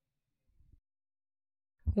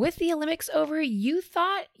With the Olympics over, you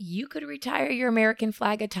thought you could retire your American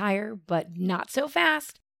flag attire, but not so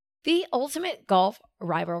fast. The ultimate golf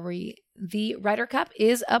rivalry, the Ryder Cup,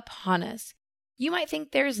 is upon us. You might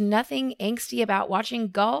think there's nothing angsty about watching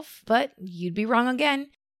golf, but you'd be wrong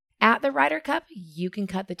again. At the Ryder Cup, you can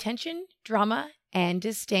cut the tension, drama, and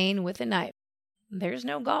disdain with a knife. There's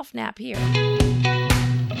no golf nap here.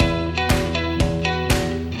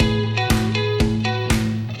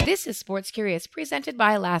 This is Sports Curious, presented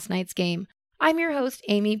by Last Night's Game. I'm your host,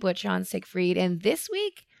 Amy Butchon Siegfried, and this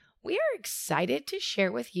week, we are excited to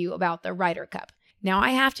share with you about the Ryder Cup. Now, I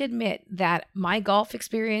have to admit that my golf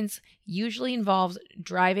experience usually involves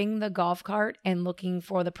driving the golf cart and looking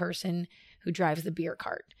for the person who drives the beer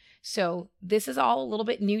cart. So this is all a little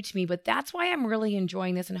bit new to me, but that's why I'm really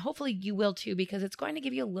enjoying this, and hopefully you will too, because it's going to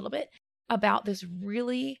give you a little bit about this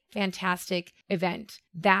really fantastic event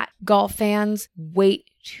that golf fans wait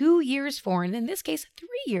 2 years for, and in this case, 3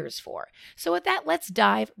 years for. So with that, let's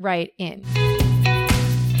dive right in.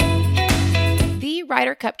 The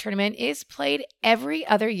Ryder Cup tournament is played every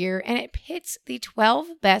other year, and it pits the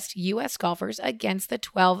 12 best U.S. golfers against the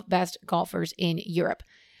 12 best golfers in Europe.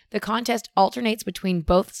 The contest alternates between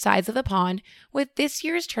both sides of the pond, with this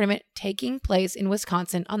year's tournament taking place in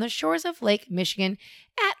Wisconsin on the shores of Lake Michigan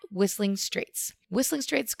at Whistling Straits. Whistling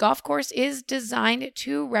Straits Golf Course is designed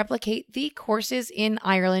to replicate the courses in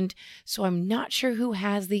Ireland, so I'm not sure who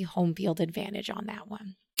has the home field advantage on that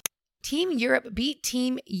one. Team Europe beat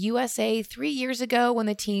Team USA 3 years ago when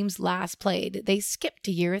the teams last played. They skipped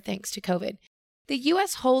a year thanks to COVID. The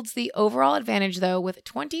U.S. holds the overall advantage, though, with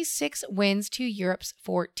 26 wins to Europe's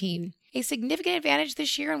 14. A significant advantage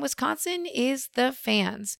this year in Wisconsin is the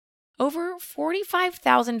fans. Over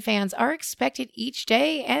 45,000 fans are expected each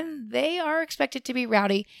day, and they are expected to be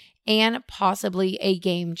rowdy and possibly a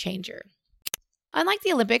game changer. Unlike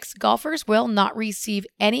the Olympics, golfers will not receive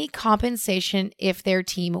any compensation if their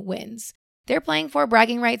team wins. They're playing for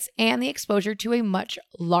bragging rights and the exposure to a much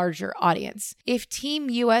larger audience. If Team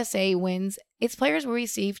USA wins, its players will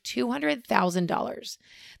receive $200,000.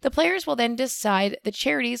 The players will then decide the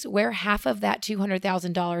charities where half of that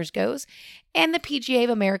 $200,000 goes, and the PGA of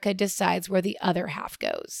America decides where the other half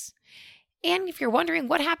goes. And if you're wondering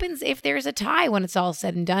what happens if there's a tie when it's all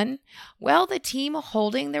said and done, well, the team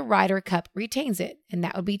holding the Ryder Cup retains it, and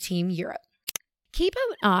that would be Team Europe. Keep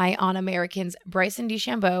an eye on Americans Bryson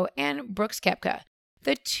DeChambeau and Brooks Koepka.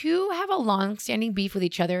 The two have a long-standing beef with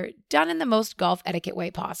each other, done in the most golf etiquette way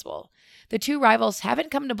possible. The two rivals haven't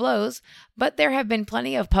come to blows, but there have been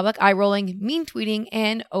plenty of public eye-rolling, mean tweeting,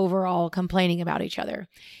 and overall complaining about each other.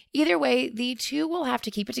 Either way, the two will have to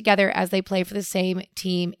keep it together as they play for the same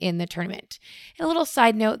team in the tournament. And a little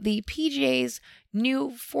side note, the PGA's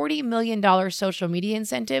new $40 million social media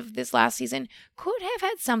incentive this last season could have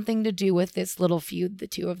had something to do with this little feud the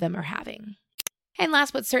two of them are having. And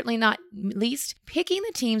last but certainly not least, picking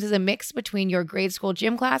the teams is a mix between your grade school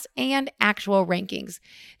gym class and actual rankings.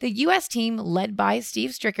 The U.S. team, led by Steve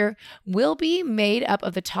Stricker, will be made up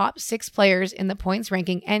of the top 6 players in the points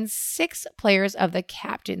ranking and 6 players of the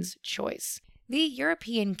captain's choice. The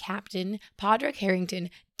European captain, Padraig Harrington,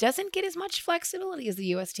 doesn't get as much flexibility as the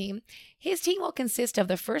U.S. team. His team will consist of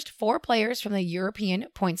the first 4 players from the European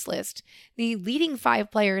points list, the leading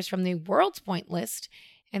 5 players from the world's point list,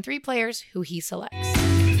 and 3 players who he selects.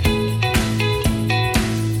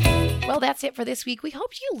 Well, that's it for this week. We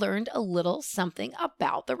hope you learned a little something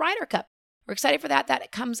about the Ryder Cup. We're excited for that.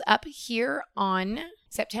 That comes up here on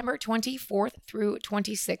September 24th through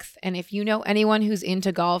 26th. And if you know anyone who's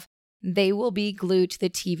into golf, they will be glued to the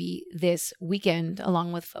TV this weekend,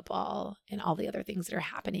 along with football and all the other things that are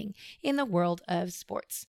happening in the world of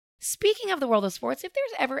sports. Speaking of the world of sports, if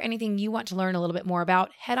there's ever anything you want to learn a little bit more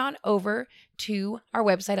about, head on over to our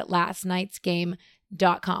website at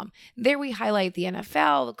lastnightsgame.com. There we highlight the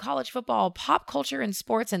NFL, college football, pop culture, and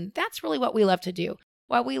sports, and that's really what we love to do.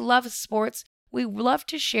 While we love sports, we love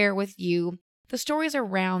to share with you the stories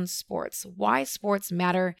around sports, why sports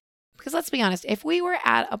matter. Because let's be honest, if we were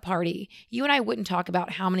at a party, you and I wouldn't talk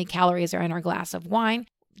about how many calories are in our glass of wine,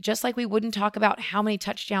 just like we wouldn't talk about how many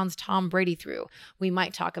touchdowns Tom Brady threw. We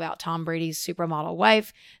might talk about Tom Brady's supermodel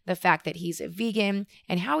wife, the fact that he's a vegan,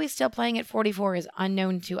 and how he's still playing at 44 is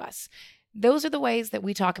unknown to us. Those are the ways that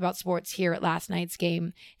we talk about sports here at Last Night's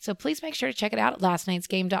Game. So please make sure to check it out at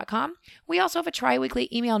lastnightsgame.com. We also have a tri-weekly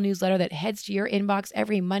email newsletter that heads to your inbox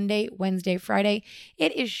every Monday, Wednesday, Friday.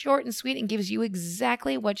 It is short and sweet and gives you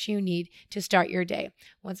exactly what you need to start your day.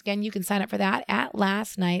 Once again, you can sign up for that at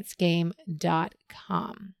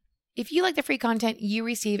lastnightsgame.com. If you like the free content you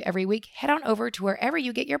receive every week, head on over to wherever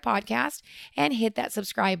you get your podcast and hit that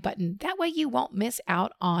subscribe button. That way you won't miss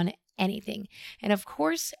out on anything. And of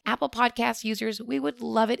course, Apple Podcast users, we would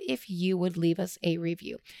love it if you would leave us a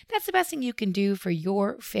review. That's the best thing you can do for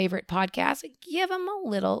your favorite podcast. Give them a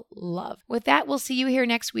little love. With that, we'll see you here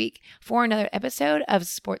next week for another episode of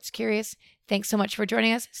Sports Curious. Thanks so much for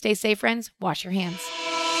joining us. Stay safe, friends. Wash your hands.